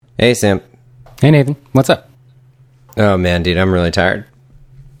Hey, Sam. Hey, Nathan. What's up? Oh, man, dude, I'm really tired.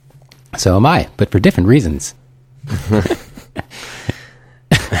 So am I, but for different reasons.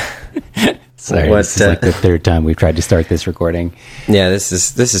 Sorry, this is like the third time we've tried to start this recording. Yeah, this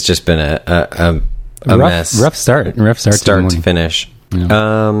has just been a mess. Rough start to finish.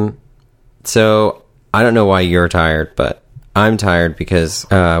 Yeah. So I don't know why you're tired, but I'm tired because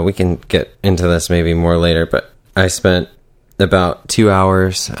we can get into this maybe more later, but I spent about 2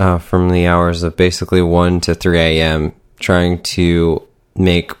 hours from the hours of basically 1 to 3 a.m. trying to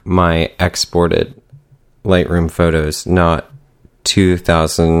make my exported Lightroom photos not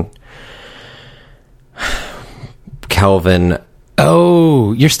 2000 Kelvin.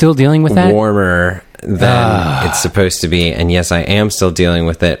 Oh, you're still dealing with that? Warmer than it's supposed to be. And yes, I am still dealing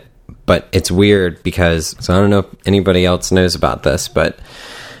with it, but it's weird because, so I don't know if anybody else knows about this, but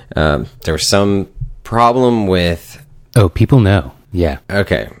there was some problem with... Oh, people know. Yeah.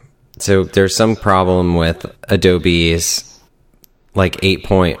 Okay. So there's some problem with Adobe's like 8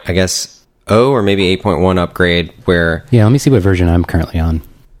 I guess 0 or maybe 8.1 upgrade where... Yeah, let me see what version I'm currently on.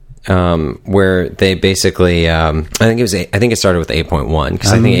 Where they basically, I think it started with 8.1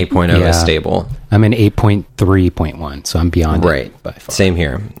 because I think 8.0 is stable. I'm in 8.3.1, so I'm beyond right. It by far. Same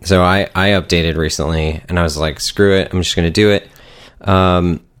here. So I updated recently and I was like, screw it. I'm just going to do it.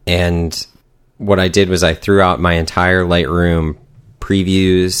 And what I did was I threw out my entire Lightroom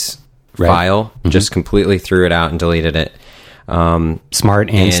previews file, just completely threw it out and deleted it. Smart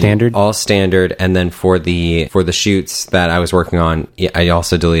and standard, all standard, and then for the shoots that I was working on, I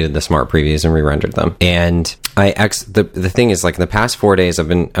also deleted the smart previews and re-rendered them. And the thing is, like, in the past 4 days,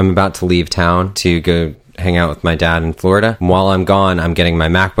 I'm about to leave town to go hang out with my dad in Florida. While I'm gone, I'm getting my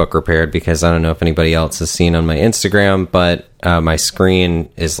MacBook repaired because I don't know if anybody else has seen on my Instagram, but my screen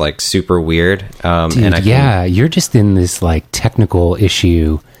is like super weird. Dude, and you're just in this like technical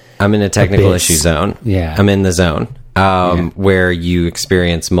issue. I'm in a technical issue zone. Yeah, I'm in the zone. Where you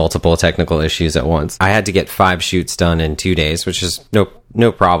experience multiple technical issues at once. I had to get 5 shoots done in 2 days, which is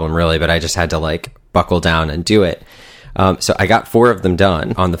no problem really, but I just had to like buckle down and do it. So I got 4 of them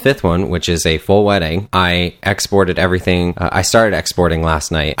done. On the 5th one, which is a full wedding, I exported everything. I started exporting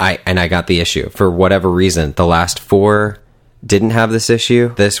last night. I got the issue. For whatever reason, the last 4 didn't have this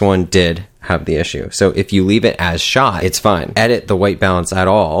issue. This one did have the issue. So if you leave it as shot, it's fine. Edit the white balance at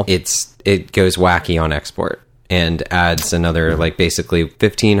all, it goes wacky on export and adds another like basically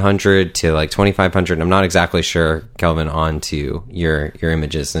 1500 to like 2500. I'm not exactly sure, Kelvin, onto your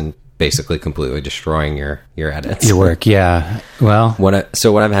images and basically completely destroying your edits. Your work, yeah. Well, what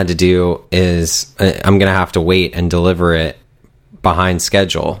I've had to do is I'm going to have to wait and deliver it behind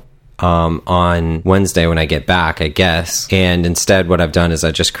schedule on Wednesday when I get back, I guess. And instead what I've done is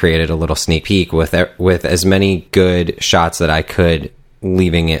I just created a little sneak peek with as many good shots that I could,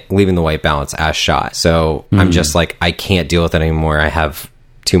 leaving the white balance as shot. So I'm just like, I can't deal with it anymore. I have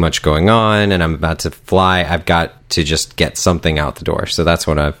too much going on and I'm about to fly. I've got to just get something out the door. So that's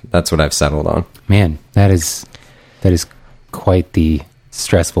what I've settled on. Man, that is quite the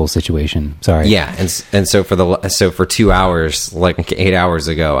stressful situation. Sorry. Yeah. And so for 2 hours, like 8 hours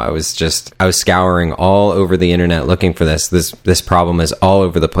ago, I was scouring all over the internet looking for this problem is all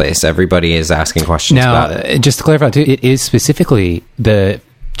over the place. Everybody is asking questions about it. Just to clarify too, it is specifically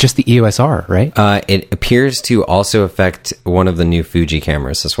just the EOS R, right? It appears to also affect one of the new Fuji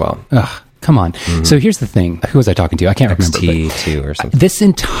cameras as well. Ugh, come on. Mm-hmm. So here's the thing. Who was I talking to? I can't remember. XT2 or something.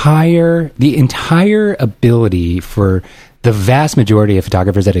 The entire ability for the vast majority of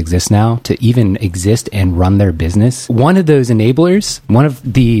photographers that exist now to even exist and run their business, one of those enablers, one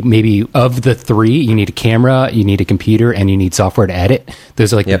of the maybe of the 3, you need a camera, you need a computer, and you need software to edit.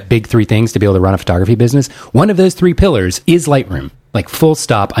 Those are like the big 3 things to be able to run a photography business. One of those 3 pillars is Lightroom. Like full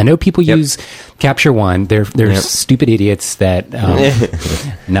stop. I know people use Capture One. They're stupid idiots that,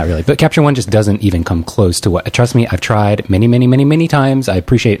 not really, but Capture One just doesn't even come close to what, trust me, I've tried many, many, many, many times. I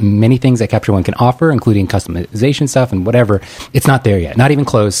appreciate many things that Capture One can offer, including customization stuff and whatever. It's not there yet. Not even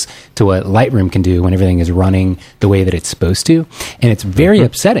close to what Lightroom can do when everything is running the way that it's supposed to. And it's very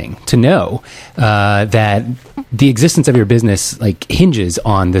upsetting to know that the existence of your business like hinges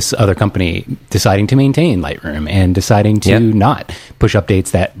on this other company deciding to maintain Lightroom and deciding to not push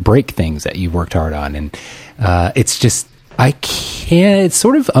updates that break things that you've worked hard on. And it's just, it's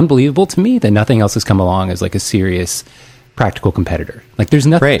sort of unbelievable to me that nothing else has come along as like a serious practical competitor. Like there's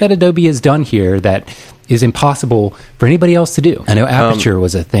nothing that Adobe has done here that is impossible for anybody else to do. I know Aperture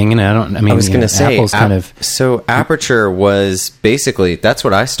was a thing, and I was going to say, Apple's kind of... So Aperture was basically, that's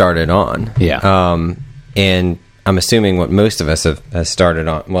what I started on. Yeah. And I'm assuming what most of us have started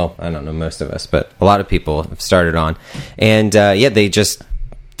on. Well, I don't know most of us, but a lot of people have started on. And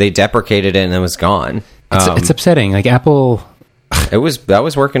they they deprecated it and it was gone. It's upsetting. Like Apple, that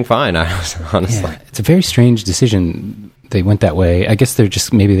was working fine. Honestly, yeah, it's a very strange decision. They went that way. I guess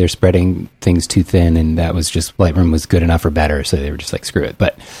maybe they're spreading things too thin, and that was just Lightroom was good enough or better, so they were just like, screw it.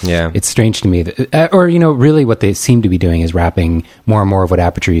 But yeah, it's strange to me that, or really what they seem to be doing is wrapping more and more of what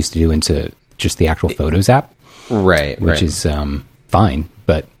Aperture used to do into just the actual Photos app, right? Which is fine,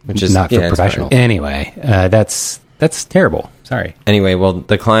 but which is not for professional. Anyway, that's terrible. Sorry. Anyway, well,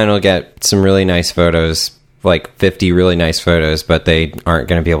 the client will get some really nice photos, like 50 really nice photos, but they aren't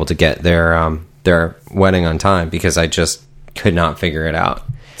going to be able to get their wedding on time because I just could not figure it out.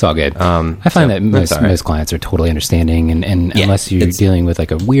 It's all good. I find that most clients are totally understanding, and unless you're dealing with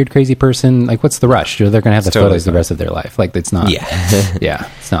like a weird, crazy person, like what's the rush? They're going to have the photos the rest of their life. Like it's not. Yeah, yeah.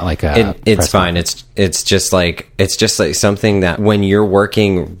 It's not like it's fine. It's just like something that when you're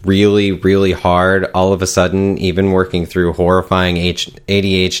working really, really hard, all of a sudden, even working through horrifying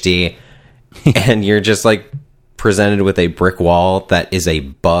ADHD, and you're just like presented with a brick wall that is a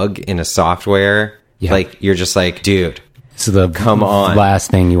bug in a software. Yeah. Like you're just like, dude. So the last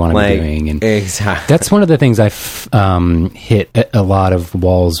thing you want to be doing, and exactly that's one of the things I've hit a lot of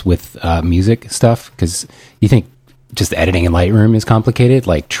walls with music stuff, because you think just editing in Lightroom is complicated.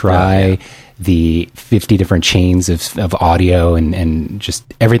 Like try the 50 different chains of audio and just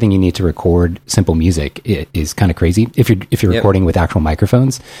everything you need to record simple music. It is kind of crazy. If you're recording with actual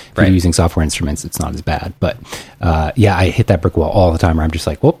microphones, if you're using software instruments, it's not as bad. But I hit that brick wall all the time where I'm just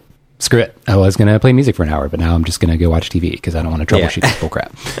like, well, screw it. I was going to play music for an hour, but now I'm just going to go watch TV because I don't want to troubleshoot this bull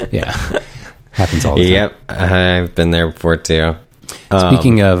crap. Yeah. Happens all the time. Yep. I've been there before too.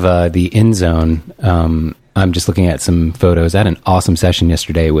 Speaking of the end zone, I'm just looking at some photos. I had an awesome session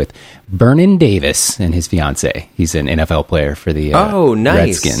yesterday with Vernon Davis and his fiance. He's an NFL player for the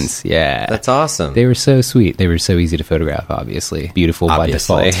Redskins. Yeah. That's awesome. They were so sweet. They were so easy to photograph, obviously. Beautiful by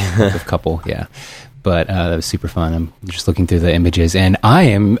default of couple. Yeah. But that was super fun. I'm just looking through the images, and I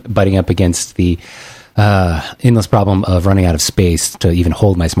am butting up against the endless problem of running out of space to even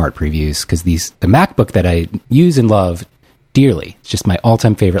hold my smart previews, because the MacBook that I use and love dearly, it's just my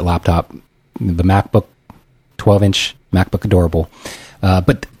all-time favorite laptop, the MacBook 12-inch MacBook, adorable.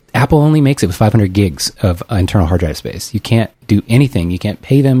 But Apple only makes it with 500 gigs of internal hard drive space. You can't do anything. You can't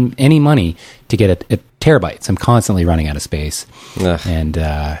pay them any money to get a terabytes. I'm constantly running out of space. Ugh. And,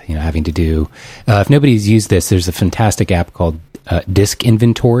 having to do... if nobody's used this, there's a fantastic app called Disk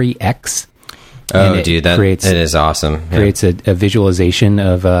Inventory X. Oh, dude, it is awesome. Creates a visualization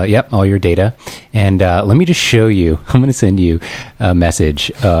of, all your data. And let me just show you. I'm going to send you a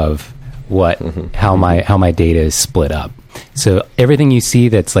message of how my data is split up. So everything you see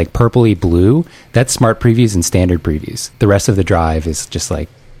that's like purpley blue, that's smart previews and standard previews. The rest of the drive is just like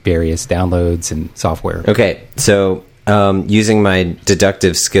various downloads and software. Okay, so using my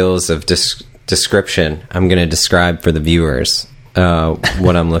deductive skills of description, I'm going to describe for the viewers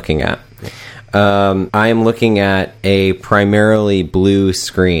what I'm looking at. I am looking at a primarily blue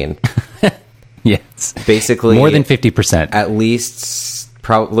screen. Yes. Basically, more than 50%. At least...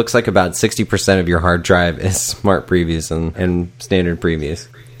 looks like about 60% of your hard drive is smart previews and standard previews.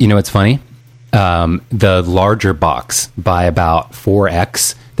 You know what's funny? The larger box by about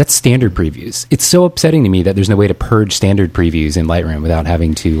 4x, that's standard previews. It's so upsetting to me that there's no way to purge standard previews in Lightroom without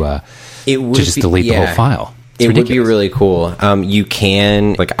having to just delete the whole file. It's ridiculous. Would be really cool. You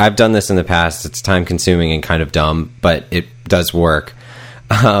can, I've done this in the past. It's time consuming and kind of dumb, but it does work.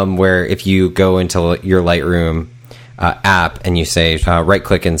 Where if you go into your Lightroom app and you say right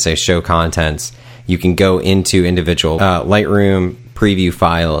click and say show contents, you can go into individual Lightroom preview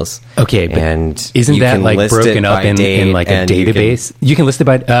files. Okay, but and isn't that like broken up in like a database? You can list it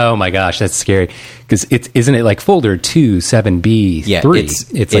by. Oh my gosh, that's scary. Because isn't it like folder 2, 7B, 3?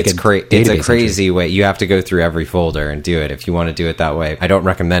 It's a crazy way. You have to go through every folder and do it if you want to do it that way. I don't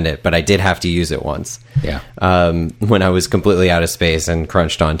recommend it, but I did have to use it once. Yeah. When I was completely out of space and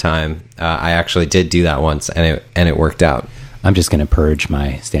crunched on time, I actually did do that once, and it worked out. I'm just going to purge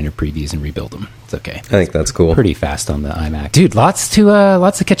my standard previews and rebuild them. It's okay. I think that's cool. Pretty fast on the iMac, dude. Lots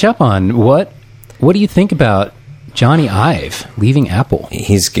to catch up on. What do you think about Jony Ive leaving Apple?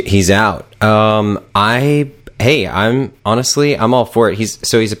 He's out. I'm all for it.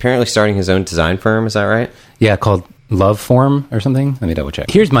 He's apparently starting his own design firm. Is that right? Yeah, called Love Form or something. Let me double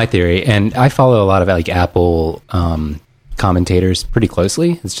check. Here's my theory, and I follow a lot of Apple commentators pretty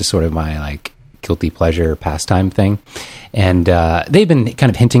closely. It's just sort of my guilty pleasure pastime thing. And they've been kind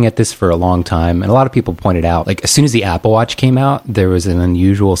of hinting at this for a long time. And a lot of people pointed out, like, as soon as the Apple Watch came out, there was an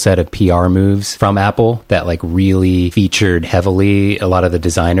unusual set of PR moves from Apple that like really featured heavily a lot of the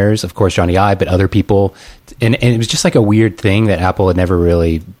designers, of course, Jony Ive, but other people. And it was just like a weird thing that Apple had never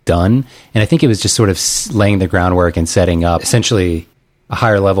really done. And I think it was just sort of laying the groundwork and setting up essentially a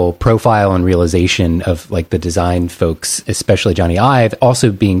higher level profile and realization of like the design folks, especially Jony Ive,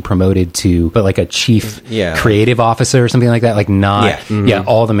 also being promoted to, but like a chief creative officer or something like that. Like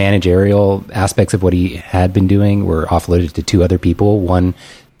all the managerial aspects of what he had been doing were offloaded to two other people, one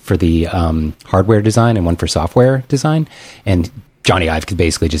for the hardware design and one for software design. And Jony Ive could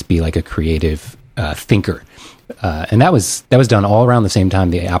basically just be like a creative thinker. And that was done all around the same time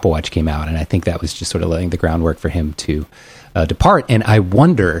the Apple Watch came out. And I think that was just sort of laying the groundwork for him to depart. And I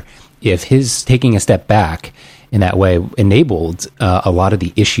wonder if his taking a step back in that way enabled a lot of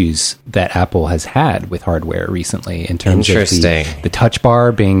the issues that Apple has had with hardware recently in terms of the touch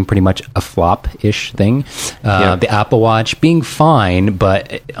bar being pretty much a flop-ish thing, the Apple Watch being fine,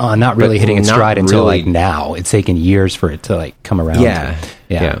 but not really hitting its stride until like now. It's taken years for it to like come around.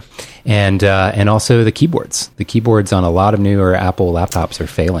 Yeah. And also the keyboards. The keyboards on a lot of newer Apple laptops are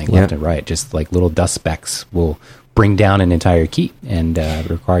failing left and right. Just like little dust specks will bring down an entire key and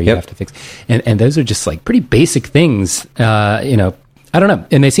require you to have to fix. And those are just like pretty basic things, I don't know.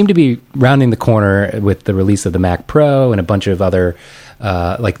 And they seem to be rounding the corner with the release of the Mac Pro and a bunch of other,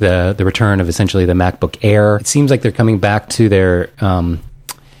 like the return of essentially the MacBook Air. It seems like they're coming back to their,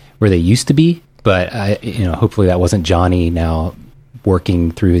 where they used to be, but hopefully that wasn't Johnny now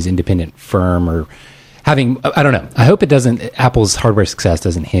working through his independent firm or having, I don't know. I hope it doesn't, Apple's hardware success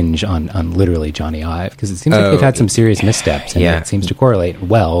doesn't hinge on literally Jony Ive, because it seems like they've had some serious missteps, and it seems to correlate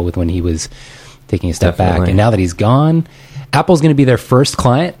well with when he was taking a step back. And now that he's gone, Apple's going to be their first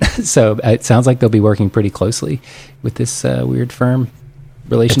client. So it sounds like they'll be working pretty closely with this weird firm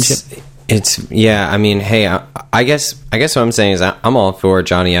relationship. I mean, hey, I guess what I'm saying is I'm all for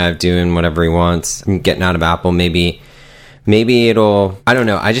Jony Ive doing whatever he wants and getting out of Apple. Maybe it'll, I don't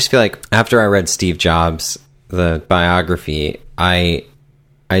know. I just feel like after I read Steve Jobs, the biography, I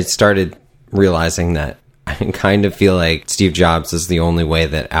started realizing that I kind of feel like Steve Jobs is the only way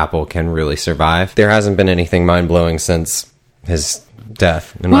that Apple can really survive. There hasn't been anything mind-blowing since his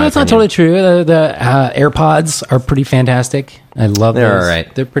death, in my opinion. That's not totally true. The AirPods are pretty fantastic. I love those. They're all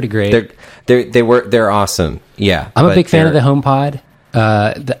right. They're pretty great. They're awesome. Yeah. I'm a big fan of the HomePod.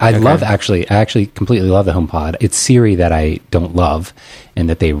 I actually completely love the HomePod. It's Siri that I don't love, and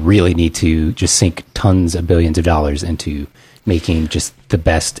that they really need to just sink tons of billions of dollars into making just the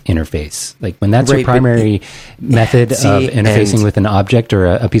best interface. Like when that's your primary method of interfacing with an object or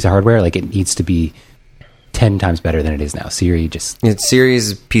a piece of hardware, like it needs to be 10 times better than it is now.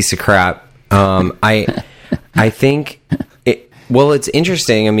 Siri's a piece of crap. I think well, it's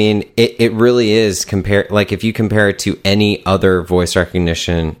interesting. I mean, it really is like if you compare it to any other voice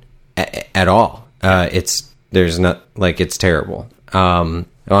recognition at all, it's terrible. On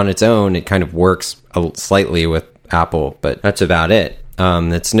its own, it kind of works slightly with Apple, but that's about it.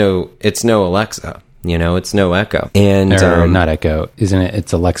 It's no Alexa, it's no Echo. And not Echo, isn't it?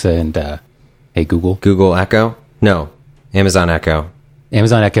 It's Alexa and hey Google. Google Echo? No, Amazon Echo.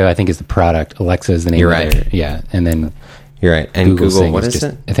 Amazon Echo, I think, is the product. Alexa is the name. You're right. Yeah, and then you're right. And Google, what is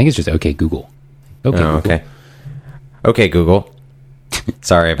it? I think it's just OK Google. Okay. Okay, Google.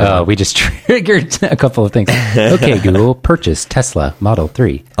 Sorry about we just triggered a couple of things. Okay, Google, purchase Tesla Model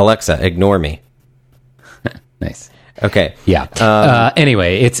 3. Alexa, ignore me. Nice. Okay. Yeah.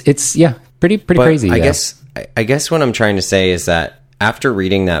 Anyway, it's pretty crazy. I guess what I'm trying to say is that after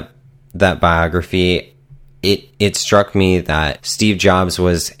reading that biography, it struck me that Steve Jobs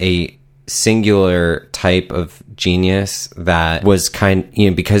was a singular type of genius that was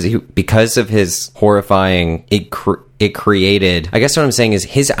because of his horrifying, it created, I guess what I'm saying is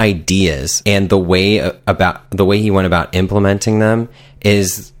his ideas and the way he went about implementing them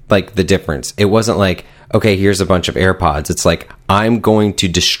is like the difference. It wasn't like, okay, here's a bunch of AirPods. It's like, I'm going to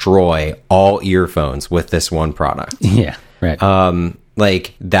destroy all earphones with this one product. Yeah, right.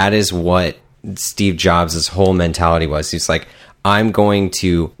 Like that is what Steve Jobs' whole mentality was. He's like, I'm going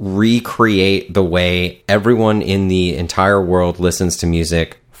to recreate the way everyone in the entire world listens to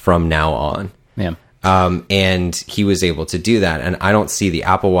music from now on. Yeah. And he was able to do that. And I don't see the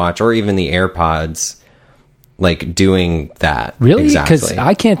Apple Watch or even the AirPods like doing that. Really? Because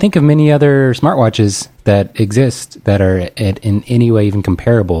I can't think of many other smartwatches that exist that are in any way even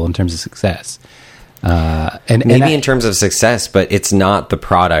comparable in terms of success. In terms of success, but it's not the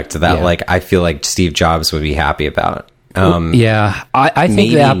product that like I feel like Steve Jobs would be happy about. I think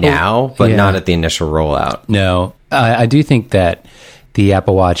maybe Apple, now, but not at the initial rollout. No, I do think that the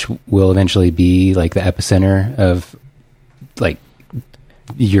Apple Watch will eventually be like the epicenter of like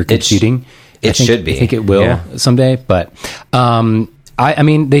your computing. It should be. I think it will someday, but I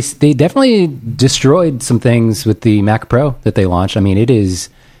mean, they definitely destroyed some things with the Mac Pro that they launched. I mean, it is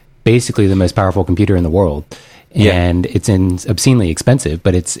basically the most powerful computer in the world, and it's obscenely expensive,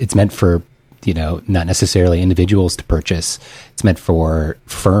 but it's meant for, you know, not necessarily individuals to purchase. It's meant for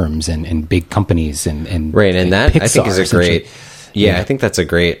firms and big companies and right. And that Pixar, I think is a great, I think that's a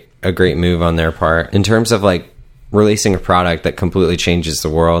great move on their part in terms of like releasing a product that completely changes the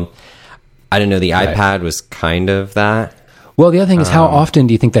world. I don't know. The iPad was kind of that. Well, the other thing is, how often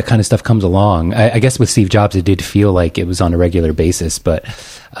do you think that kind of stuff comes along? I guess with Steve Jobs, it did feel like it was on a regular basis, but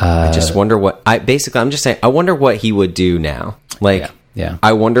I just wonder I'm just saying, I wonder what he would do now. Like,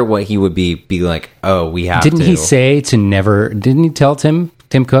 I wonder what he would be like, oh, we have didn't he tell Tim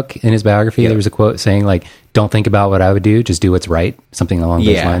Cook in his biography, there was a quote saying like, don't think about what I would do, just do what's right, something along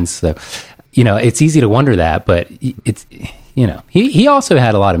those lines. So, you know, it's easy to wonder that, but it's, you know, he also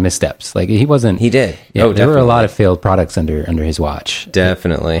had a lot of missteps. Like he did. Yeah, there were a lot of failed products under his watch.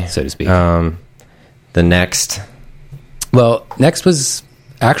 Definitely. So to speak. The next was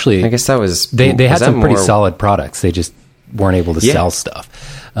actually, I guess that was, they had some pretty solid products. They just weren't able to sell stuff.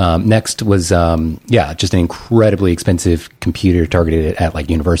 Next was, just an incredibly expensive computer targeted at like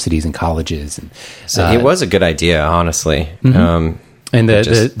universities and colleges. And so it was a good idea, honestly. Mm-hmm. And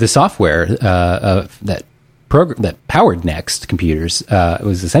the software that powered Next computers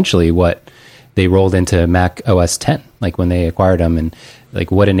was essentially what they rolled into Mac OS 10, like when they acquired them, and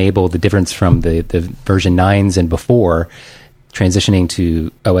like what enabled the difference from the version 9s and before transitioning to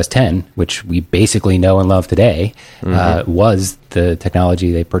OS 10, which we basically know and love today, was the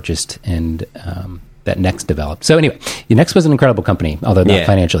technology they purchased and that Next developed. So anyway, Next was an incredible company, although not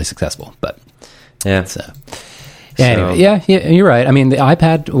financially successful. But anyway, you're right. I mean, the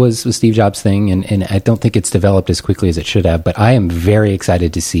iPad was Steve Jobs' thing, and I don't think it's developed as quickly as it should have, but I am very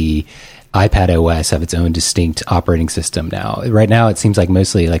excited to see iPad OS have its own distinct operating system now. Right now, it seems like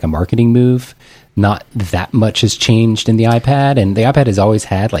mostly like a marketing move. Not that much has changed in the iPad, and the iPad has always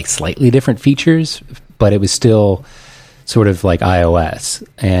had like slightly different features, but it was still sort of like iOS,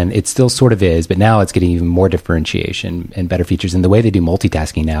 and it still sort of is, but now it's getting even more differentiation and better features. And the way they do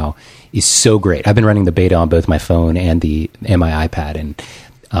multitasking now is so great. I've been running the beta on both my phone and my iPad, and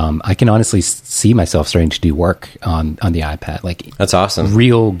I can honestly see myself starting to do work on the iPad. Like, that's awesome.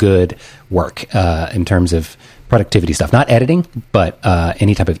 Real good work in terms of productivity stuff, not editing, but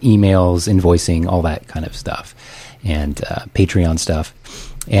any type of emails, invoicing, all that kind of stuff, and Patreon stuff.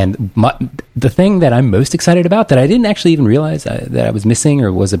 And the thing that I'm most excited about that I didn't actually even realize that I was missing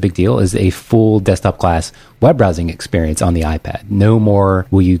or was a big deal is a full desktop class web browsing experience on the iPad. No more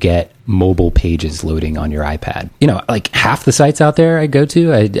will you get mobile pages loading on your iPad. You know, like half the sites out there I go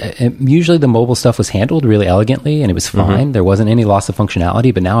to, usually the mobile stuff was handled really elegantly and it was fine. Mm-hmm. There wasn't any loss of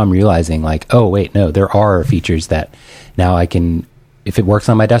functionality, but now I'm realizing like, oh wait, no, there are features that now I can, if it works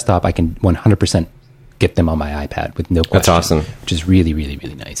on my desktop, I can 100% get them on my iPad with no question. That's awesome. Which is really, really,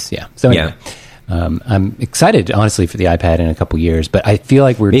 really nice. Yeah. So anyway, I'm excited, honestly, for the iPad in a couple years, but I feel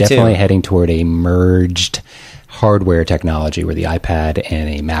like we're definitely heading toward a merged hardware technology where the iPad and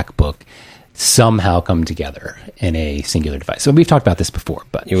a MacBook somehow come together in a singular device. So we've talked about this before,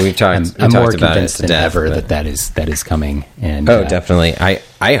 but I'm more convinced than ever that is coming. And definitely.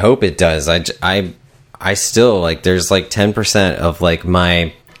 I hope it does. I still like, there's like 10% of like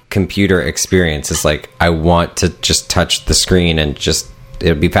my computer experience is like, I want to just touch the screen and just, it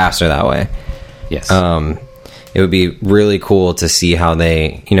would be faster that way. Yes. It would be really cool to see how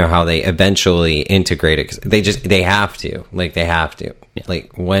they eventually integrate it. They have to. Yeah.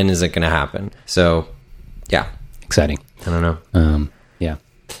 Like, when is it going to happen? So, yeah. Exciting. I don't know. Yeah.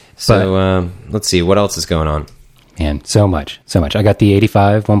 So, let's see. What else is going on? Man, so much. I got the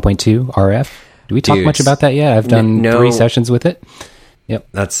 85 1.2 RF. Do we talk much about that yet? I've done 3 sessions with it. Yep.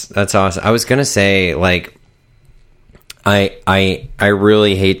 That's awesome. I was going to say, like, I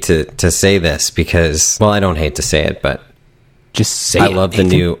really hate to say this because, well, I don't hate to say it, but just say it.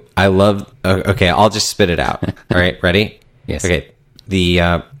 Okay, I'll just spit it out. All right, ready? Yes. Okay.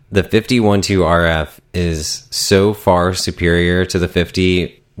 The 5012 RF is so far superior to the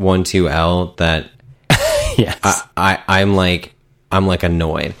 5012L that yes. I'm like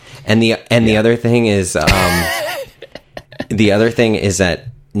annoyed. And the other thing is that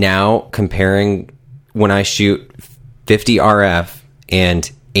now comparing when I shoot 50 RF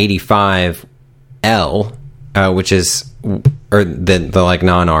and 85L, which is, or the like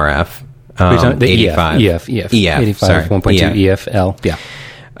non-RF, The 85. EF. 85, sorry. 1.2 EF-L. Yeah.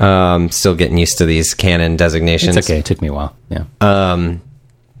 Still getting used to these Canon designations. It's okay. It took me a while. Yeah.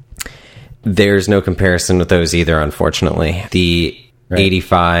 There's no comparison with those either, unfortunately. The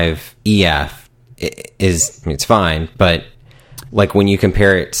 85 EF is, I mean, it's fine, but like when you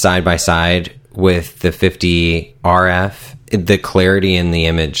compare it side by side with the 50 RF, the clarity in the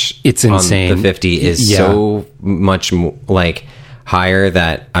image, it's insane. On the 50 is so much like higher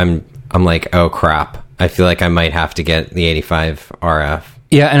that I'm like, oh crap, I feel like I might have to get the 85 RF.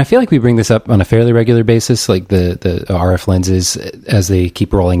 Yeah, and I feel like we bring this up on a fairly regular basis, like the RF lenses as they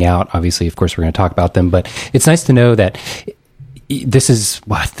keep rolling out. Obviously, of course, we're going to talk about them, but it's nice to know that this is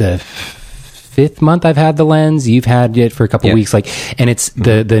the 5th month I've had the lens. You've had it for a couple weeks, and it's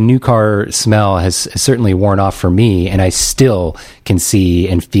the new car smell has certainly worn off for me, and I still can see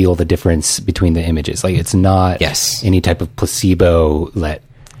and feel the difference between the images. Like, it's not any type of placebo that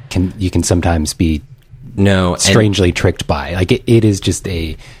you can sometimes be strangely tricked by. Like, it is just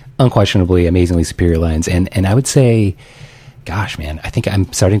a unquestionably amazingly superior lens, and I would say, gosh, man, I think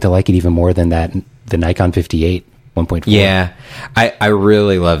I'm starting to like it even more than the Nikon 58 1.4. Yeah, I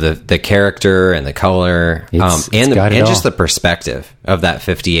really love the character and the color, and just the perspective of that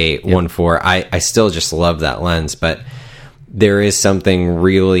 58 1.4. I still just love that lens, but there is something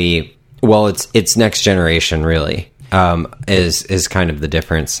really, well, it's next generation really, is kind of the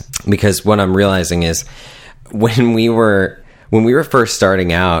difference, because what I'm realizing is when we were first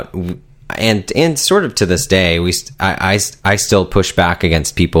starting out, and sort of to this day, I still push back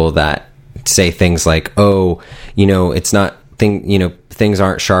against people that say things like, oh, it's not things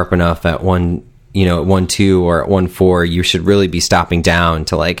aren't sharp enough at 1.2 or at 1.4. You should really be stopping down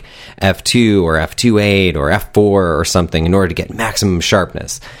to like f2 or f2.8 or f4 or something in order to get maximum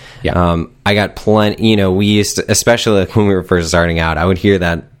sharpness. Yeah. I got plenty, we used to, especially like when we were first starting out, I would hear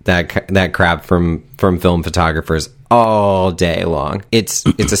that crap from film photographers all day long. It's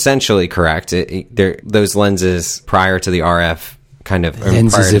essentially correct. Those lenses prior to the RF kind of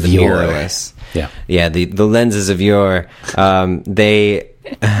lenses of your mirrorless. The lenses of your the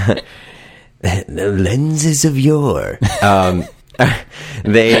lenses of your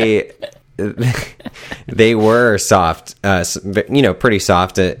they were soft, pretty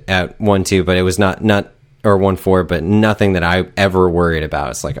soft at 1.2, but it was not or 1.4, but nothing that I ever worried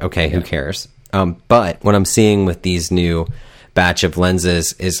about. It's like, okay, who cares? But what I'm seeing with these new batch of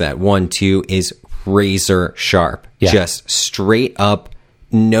lenses is that 1.2 is razor sharp, just straight up,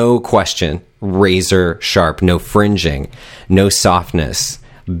 no question, razor sharp, no fringing, no softness,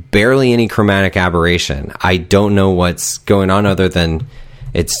 barely any chromatic aberration. I don't know what's going on other than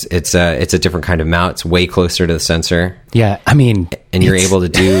it's a different kind of mount. It's way closer to the sensor. Yeah, I mean, and you're able to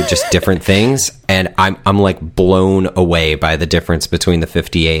do just different things. And I'm like blown away by the difference between the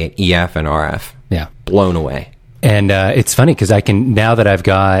 58 EF and RF. Yeah, blown away. And it's funny because I can, now that I've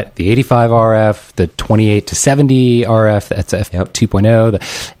got the 85 RF, the 28 to 70 RF, that's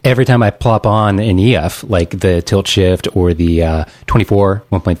f2.0, every time I plop on an EF, like the tilt shift or the 24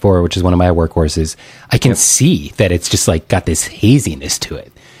 1.4, which is one of my workhorses, I can see that it's just like got this haziness to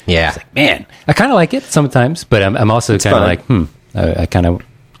it. Yeah. It's like, man, I kind of like it sometimes, but I'm also kind of like, I kind of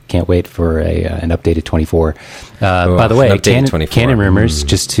can't wait for an updated 24. By the way, Canon rumors,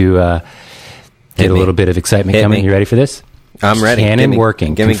 just to... get a little bit of excitement coming. You ready for this? I'm ready. Canon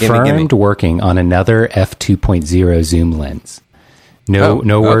confirmed working on another f2.0 zoom lens.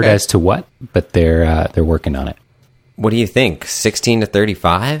 No word as to what, but they're working on it. What do you think? 16 to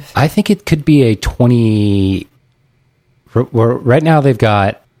 35? I think it could be a 20. Right now they've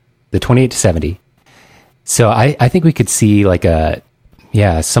got the 28 to 70. So I think we could see like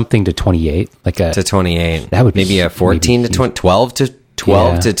something to 28, to 28. That would maybe a 14 to 20, 12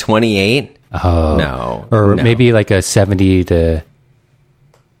 to 28. Oh, no. Or maybe like a 70 to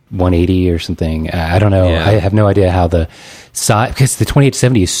 180 or something. I don't know. Yeah. I have no idea how the size, because the 28 to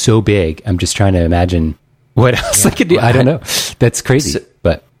 70 is so big. I'm just trying to imagine what else I could do. I don't know. That's crazy,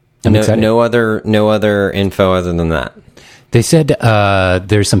 but I'm excited. No other info other than that. They said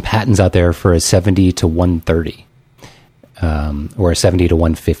there's some patents out there for a 70 to 130 or a 70 to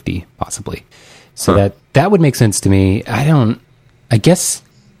 150 possibly. So that would make sense to me. I guess...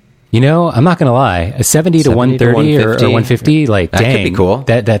 I'm not going to lie. A 70 to 130 or 150, like, that dang, could be cool.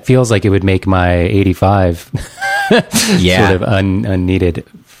 That feels like it would make my 85 sort of unneeded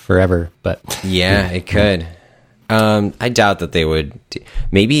forever. But it could. I doubt that they would.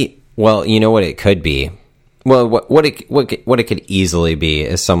 Maybe. Well, you know what it could be. Well, what it could easily be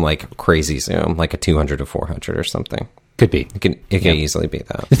is some like crazy zoom, like a 200 to 400 or something. Could be. It could easily be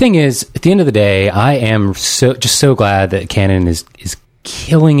that. The thing is, at the end of the day, I am so glad that Canon is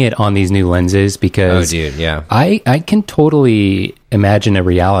killing it on these new lenses because I can totally imagine a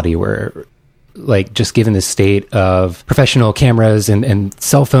reality where, like, just given the state of professional cameras and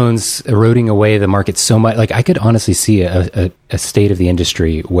cell phones eroding away the market so much, like, I could honestly see a state of the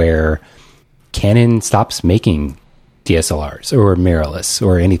industry where Canon stops making DSLRs or mirrorless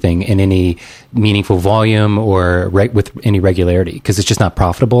or anything in any meaningful volume or with any regularity because it's just not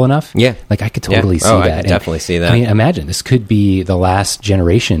profitable enough. Yeah. Like, I could totally see that. I could definitely see that. I mean, imagine this could be the last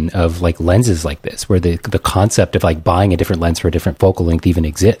generation of, like, lenses like this, where the concept of, like, buying a different lens for a different focal length even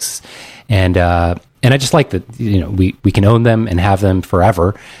exists. And I just like that, we can own them and have them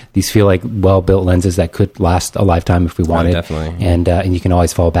forever. These feel like well-built lenses that could last a lifetime if we wanted. Definitely. And you can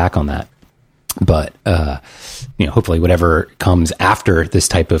always fall back on that. But, hopefully whatever comes after this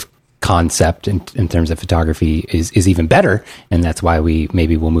type of concept in terms of photography is even better. And that's why we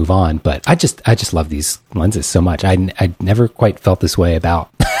maybe will move on. But I just love these lenses so much. I never quite felt this way about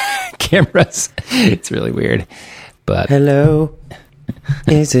cameras. It's really weird. But hello,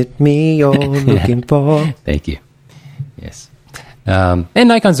 is it me you're looking for? Thank you. Yes. And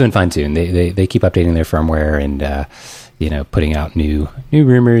Nikon's doing fine too. And they keep updating their firmware and, putting out new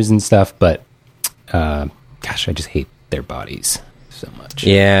rumors and stuff. But, gosh, I just hate their bodies so much.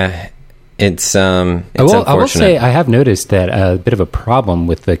 Yeah, it's unfortunate. I will say I have noticed that a bit of a problem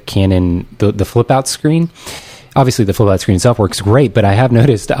with the Canon, the flip-out screen. Obviously, the flip-out screen itself works great, but I have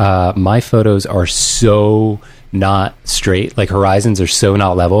noticed my photos are so not straight. Like, horizons are so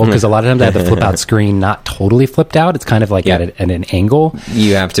not level because a lot of times I have the flip-out screen not totally flipped out. It's kind of like at an angle.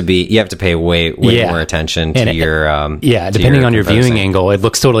 You have to pay way more attention to your depending on your viewing angle, it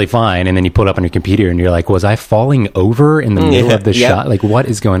looks totally fine, and then you pull it up on your computer and you're like, was I falling over in the middle of the shot? Like, what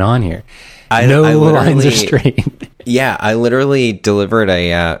is going on here? No lines are straight. Yeah, I literally delivered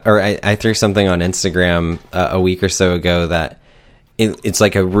I threw something on Instagram a week or so ago that it's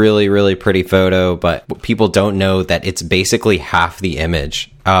like a really, really pretty photo, but people don't know that it's basically half the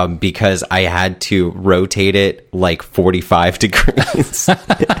image because I had to rotate it like 45 degrees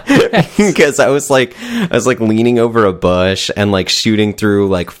because I was like leaning over a bush and like shooting through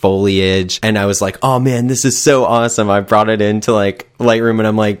like foliage, and I was like, oh man, this is so awesome. I brought it into like Lightroom and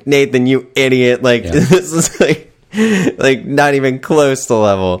I'm like, Nathan, you idiot, like this is like not even close to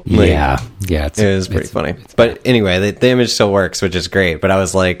level. Like, it was pretty funny. But anyway, the image still works, which is great. But I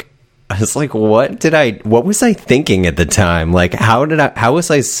was like, what was I thinking at the time? Like, how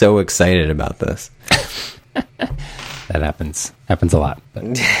was I so excited about this? That happens a lot.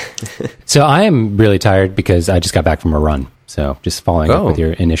 But. So I am really tired because I just got back from a run. So just following up with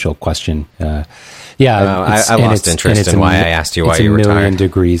your initial question. I lost interest in why I asked you why you were tired. It's a million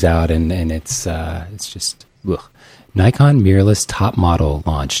degrees out, and it's just... Ugh. Nikon mirrorless top model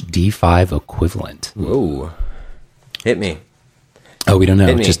launch D5 equivalent. Whoa. Hit me. Oh, we don't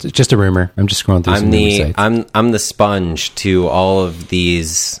know. Just a rumor. I'm just scrolling through some sites. I'm the sponge to all of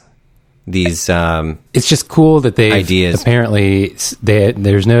these it's just cool that they ideas. Apparently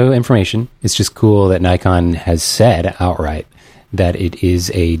there's no information. It's just cool that Nikon has said outright that it is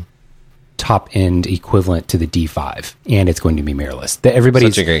a top end equivalent to the D5, and it's going to be mirrorless.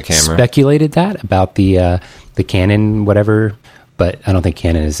 Everybody's such a great camera. Speculated that about the Canon whatever, but I don't think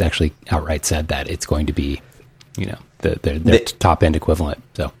Canon has actually outright said that it's going to be, the top end equivalent.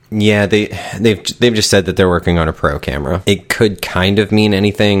 So yeah, they've just said that they're working on a pro camera. It could kind of mean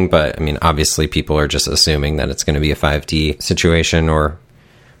anything, but I mean, obviously people are just assuming that it's going to be a 5D situation or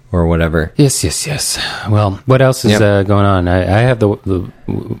whatever. Yes. Well, what else is going on? I have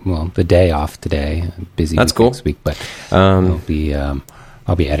the day off today. Busy. That's cool. Next week, but I'll be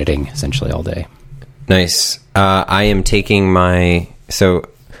editing essentially all day. Nice. I am taking I've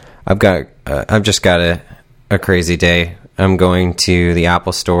just got a crazy day. I'm going to the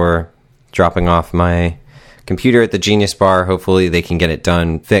Apple store, dropping off my computer at the Genius Bar. Hopefully they can get it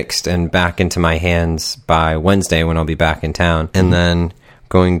done, fixed, and back into my hands by Wednesday when I'll be back in town. And then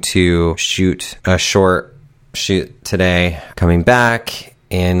going to shoot a short shoot today, coming back,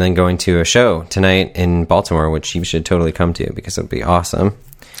 and then going to a show tonight in Baltimore, which you should totally come to because it'll be awesome.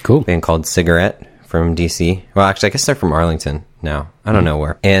 Cool. A band called Cigarette from DC. Well, actually, I guess they're from Arlington now. I don't know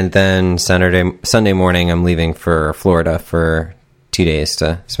where. And then Sunday morning, I'm leaving for Florida for 2 days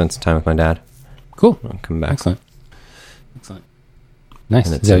to spend some time with my dad. Cool. I'll come back. Excellent. Nice.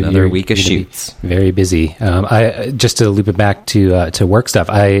 And it's another week of shoots. Very busy. I just to loop it back to work stuff.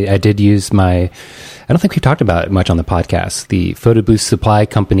 I did use I don't think we've talked about it much on the podcast. The Photobooth supply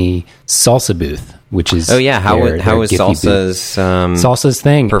company Salsa Booth, which is how was Salsa's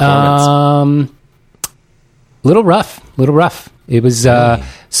thing performance? Little rough. It was and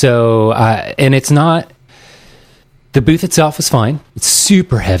it's not. The booth itself is fine. It's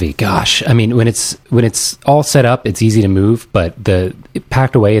super heavy. Gosh, I mean, when it's all set up, it's easy to move, but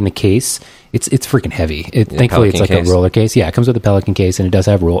packed away in the case, it's freaking heavy. Thankfully, it's like a roller case. Yeah, it comes with a Pelican case, and it does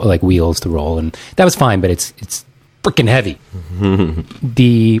have like wheels to roll, and that was fine. But it's freaking heavy.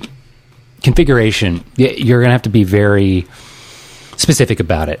 The configuration, you're gonna have to be very specific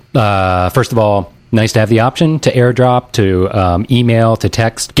about it. First of all, nice to have the option to airdrop, to email, to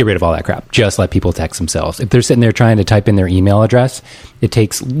text. Get rid of all that crap. Just let people text themselves. If they're sitting there trying to type in their email address, it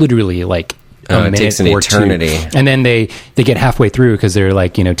takes literally like a minute, it takes an eternity. And then they get halfway through because they're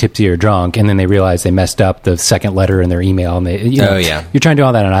like, tipsy or drunk, and then they realize they messed up the second letter in their email. And you're trying to do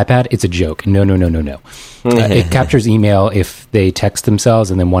all that on an iPad. It's a joke. No. It captures email if they text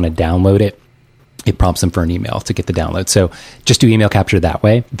themselves and then want to download it. It prompts them for an email to get the download. So just do email capture that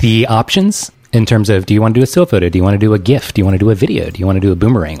way. The options in terms of, do you want to do a still photo? Do you want to do a GIF? Do you want to do a video? Do you want to do a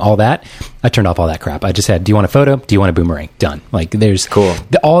boomerang? All that. I turned off all that crap. I just had, do you want a photo? Do you want a boomerang? Done. Like there's cool.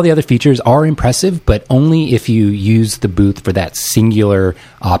 All the other features are impressive, but only if you use the booth for that singular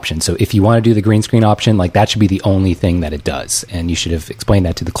option. So if you want to do the green screen option, like that should be the only thing that it does. And you should have explained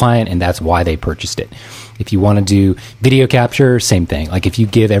that to the client, and that's why they purchased it. If you want to do video capture, same thing. Like if you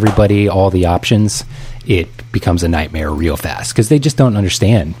give everybody all the options, it becomes a nightmare real fast because they just don't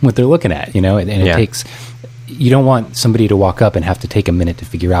understand what they're looking at, and it takes, you don't want somebody to walk up and have to take a minute to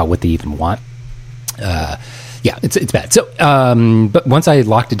figure out what they even want. It's bad. So, but once I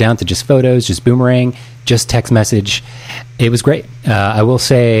locked it down to just photos, just boomerang, just text message, it was great. I will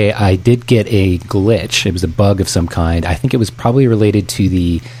say I did get a glitch. It was a bug of some kind. I think it was probably related to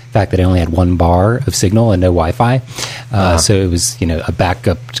the fact that I only had 1 bar of signal and no Wi-Fi. So it was, a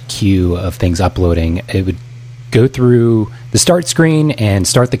backup queue of things uploading. It would go through the start screen and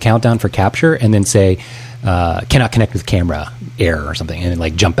start the countdown for capture and then say, cannot connect with camera, error or something, and then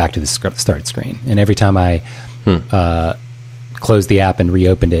like jump back to the start screen. And every time I closed the app and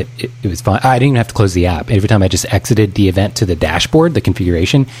reopened it, it was fine. I didn't even have to close the app. Every time I just exited the event to the dashboard, the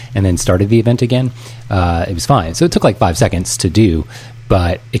configuration, and then started the event again, it was fine. So it took like 5 seconds to do,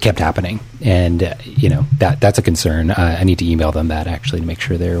 but it kept happening. And, that's a concern. I need to email them that actually to make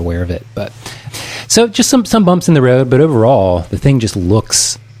sure they're aware of it. But so just some bumps in the road, but overall, the thing just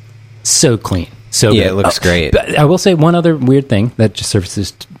looks so clean. So yeah, good. It looks great. But I will say one other weird thing that just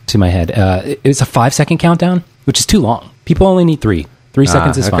surfaces to my head. It's a 5-second countdown, which is too long. People only need 3. 3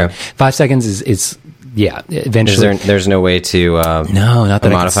 seconds is fine. 5 seconds is eventually. There's no way to no, not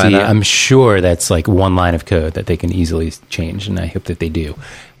that modify I can see. that? I'm sure that's like one line of code that they can easily change, and I hope that they do.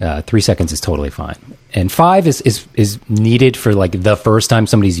 3 seconds is totally fine. And 5 is needed for like the first time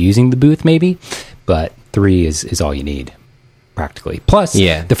somebody's using the booth maybe, but 3 is all you need. Practically. Plus,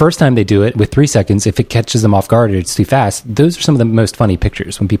 the first time they do it with 3 seconds, if it catches them off guard or it's too fast, those are some of the most funny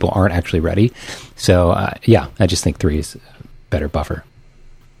pictures when people aren't actually ready. So, I just think 3 is a better buffer.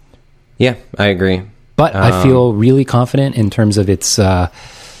 Yeah, I agree. But I feel really confident in terms of its, there's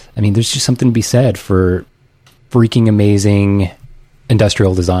just something to be said for freaking amazing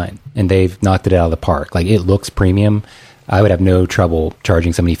industrial design. And they've knocked it out of the park. Like, it looks premium. I would have no trouble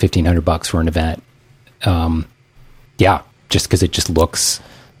charging somebody $1,500 for an event. Just because it just looks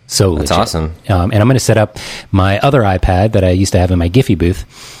so legit. That's awesome. And I'm going to set up my other iPad that I used to have in my Giphy booth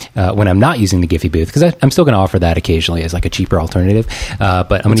when I'm not using the Giphy booth, because I'm still going to offer that occasionally as like a cheaper alternative.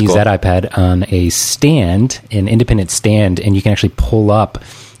 But I'm going to use that iPad on a stand, an independent stand, and you can actually pull up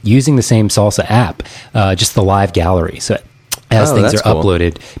using the same Salsa app, just the live gallery. So as things are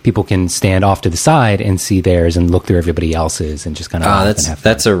uploaded, people can stand off to the side and see theirs and look through everybody else's and just kind of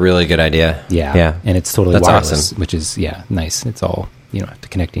that's a really good idea. Yeah. And it's totally wireless, awesome. which is nice. It's all, you don't have to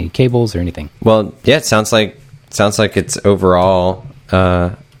connect any cables or anything. Well, yeah, it sounds like it's overall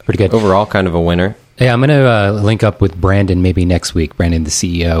pretty good. Overall kind of a winner. Yeah, I'm going to link up with Brandon maybe next week. Brandon, the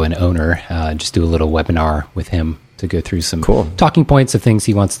CEO and owner, just do a little webinar with him to go through some talking points of things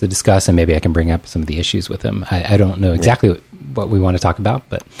he wants to discuss, and maybe I can bring up some of the issues with him. I don't know exactly what we want to talk about,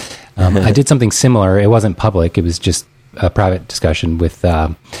 but I did something similar. It wasn't public. It was just a private discussion with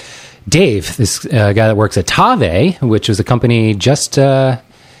Dave, this guy that works at TAVE, which was a company just...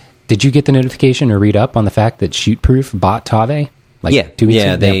 did you get the notification or read up on the fact that Shootproof bought TAVE? 2 weeks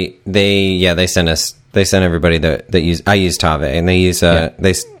ago? They sent us. They sent everybody that use. I use TAVE, and they use.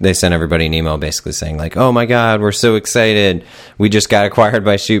 They sent everybody an email basically saying like, "Oh my God, we're so excited! We just got acquired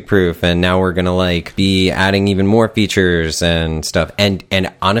by Shootproof, and now we're gonna be adding even more features and stuff." And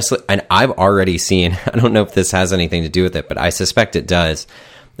honestly, and I've already seen. I don't know if this has anything to do with it, but I suspect it does.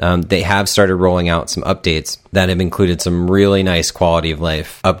 They have started rolling out some updates that have included some really nice quality of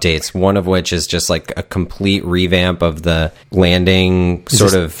life updates, one of which is just like a complete revamp of the landing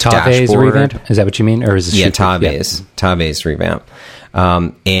sort of TAVE's dashboard. revamp? Is that what you mean? Or is it TAVE's revamp.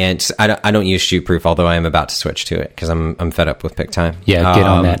 And I don't use Shootproof, although I am about to switch to it because I'm fed up with PicTime. Yeah,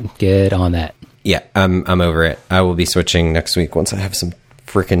 get on that. Yeah, I'm over it. I will be switching next week once I have some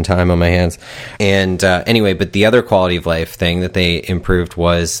freaking time on my hands. And anyway, but the other quality of life thing that they improved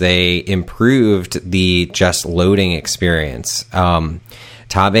was they improved the just loading experience.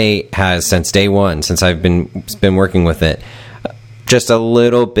 TAVE has, since day one, since I've been working with it, just a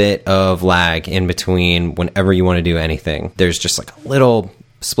little bit of lag in between whenever you want to do anything. There's just like a little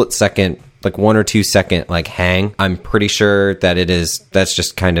split second, like 1 or 2 second like hang. I'm pretty sure that that's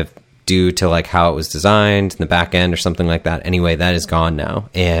just kind of due to like how it was designed in the back end or something like that. Anyway, that is gone now,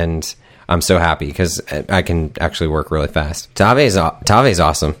 and I'm so happy because I can actually work really fast. TAVE's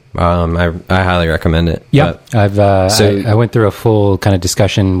awesome. I highly recommend it. Yeah, I went through a full kind of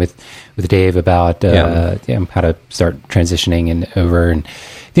discussion with Dave about how to start transitioning and over. And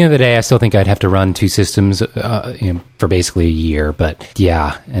at the end of the day, I still think I'd have to run 2 systems for basically a year. But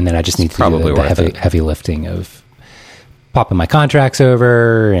yeah, and then I just need to do the heavy lifting of popping my contracts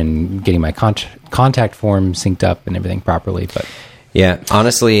over and getting my contact form synced up and everything properly. But yeah,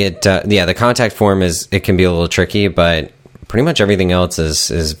 honestly, the contact form it can be a little tricky, but pretty much everything else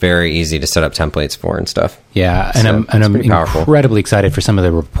is very easy to set up templates for and stuff. Yeah, and I'm incredibly excited for some of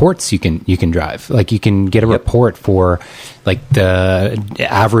the reports you can drive. Like you can get a report for like the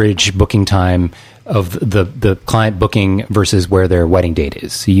average booking time of the client booking versus where their wedding date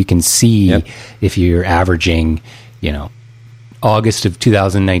is. So you can see if you're averaging, August of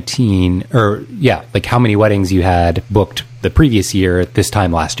 2019, or like how many weddings you had booked the previous year at this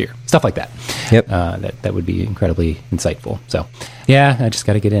time last year, stuff like that. Yep. That would be incredibly insightful. So yeah, I just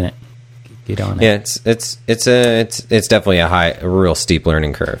got to get in it, get on it. Yeah, it's definitely a real steep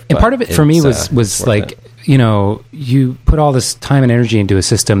learning curve. And part of it for me was like, you put all this time and energy into a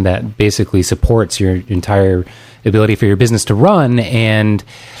system that basically supports your entire ability for your business to run, and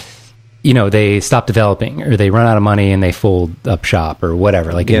they stop developing or they run out of money and they fold up shop or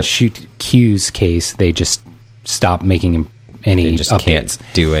whatever. Like in Q's case, they just stop making any just updates. Can't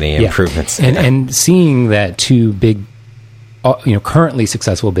do any improvements. And seeing that 2 big, currently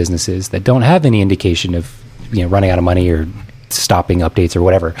successful businesses that don't have any indication of, running out of money or stopping updates or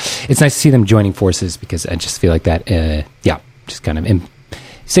whatever, it's nice to see them joining forces, because I just feel like that, just kind of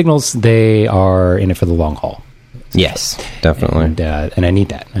signals they are in it for the long haul. Yes, definitely. And I need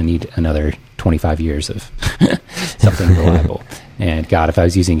that. I need another 25 years of something reliable. And God, if I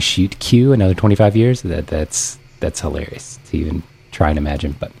was using Shoot Q another 25 years, that's hilarious to even try and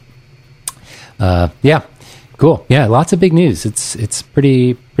imagine. But cool. Yeah, lots of big news. It's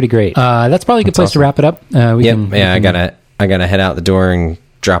pretty great. That's probably a good place to wrap it up. I gotta head out the door and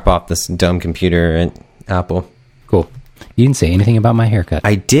drop off this dumb computer at Apple. Cool. You didn't say anything about my haircut.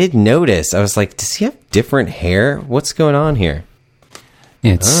 I did notice. I was like, does he have different hair? What's going on here?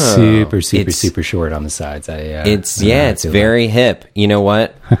 It's super short on the sides. It's very hip. You know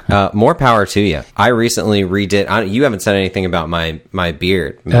what? More power to you. I recently redid. You haven't said anything about my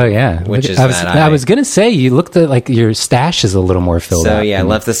beard. Oh yeah, I was gonna say you looked like your stash is a little more filled out. So yeah,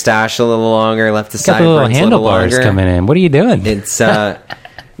 left the stash a little longer. Left the sideburns a little handlebars coming in. What are you doing? It's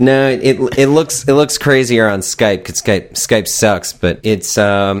no, it looks crazier on Skype because Skype sucks, but it's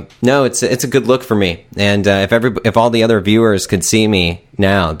a good look for me. And if all the other viewers could see me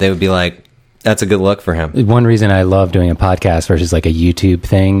now, they would be like, that's a good look for him. One reason I love doing a podcast versus like a YouTube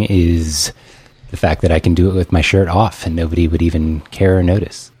thing is the fact that I can do it with my shirt off and nobody would even care or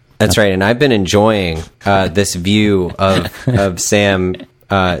notice. That's right, and I've been enjoying this view of Sam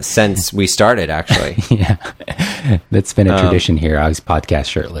since we started, actually. Yeah, that's been a tradition here. I was podcast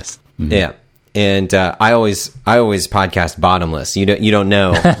shirtless. Mm-hmm. Yeah, and I always podcast bottomless. You don't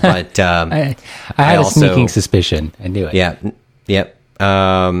know, but I had a sneaking suspicion. I knew it. Yeah, yep.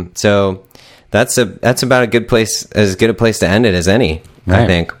 So that's about as good a place to end it as any. Right. I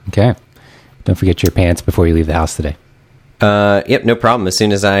think. Okay. Don't forget your pants before you leave the house today. Yep, no problem. As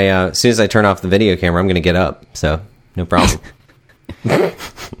soon as I turn off the video camera, I'm going to get up. So no problem.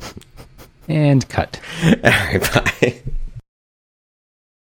 And cut. All right, bye.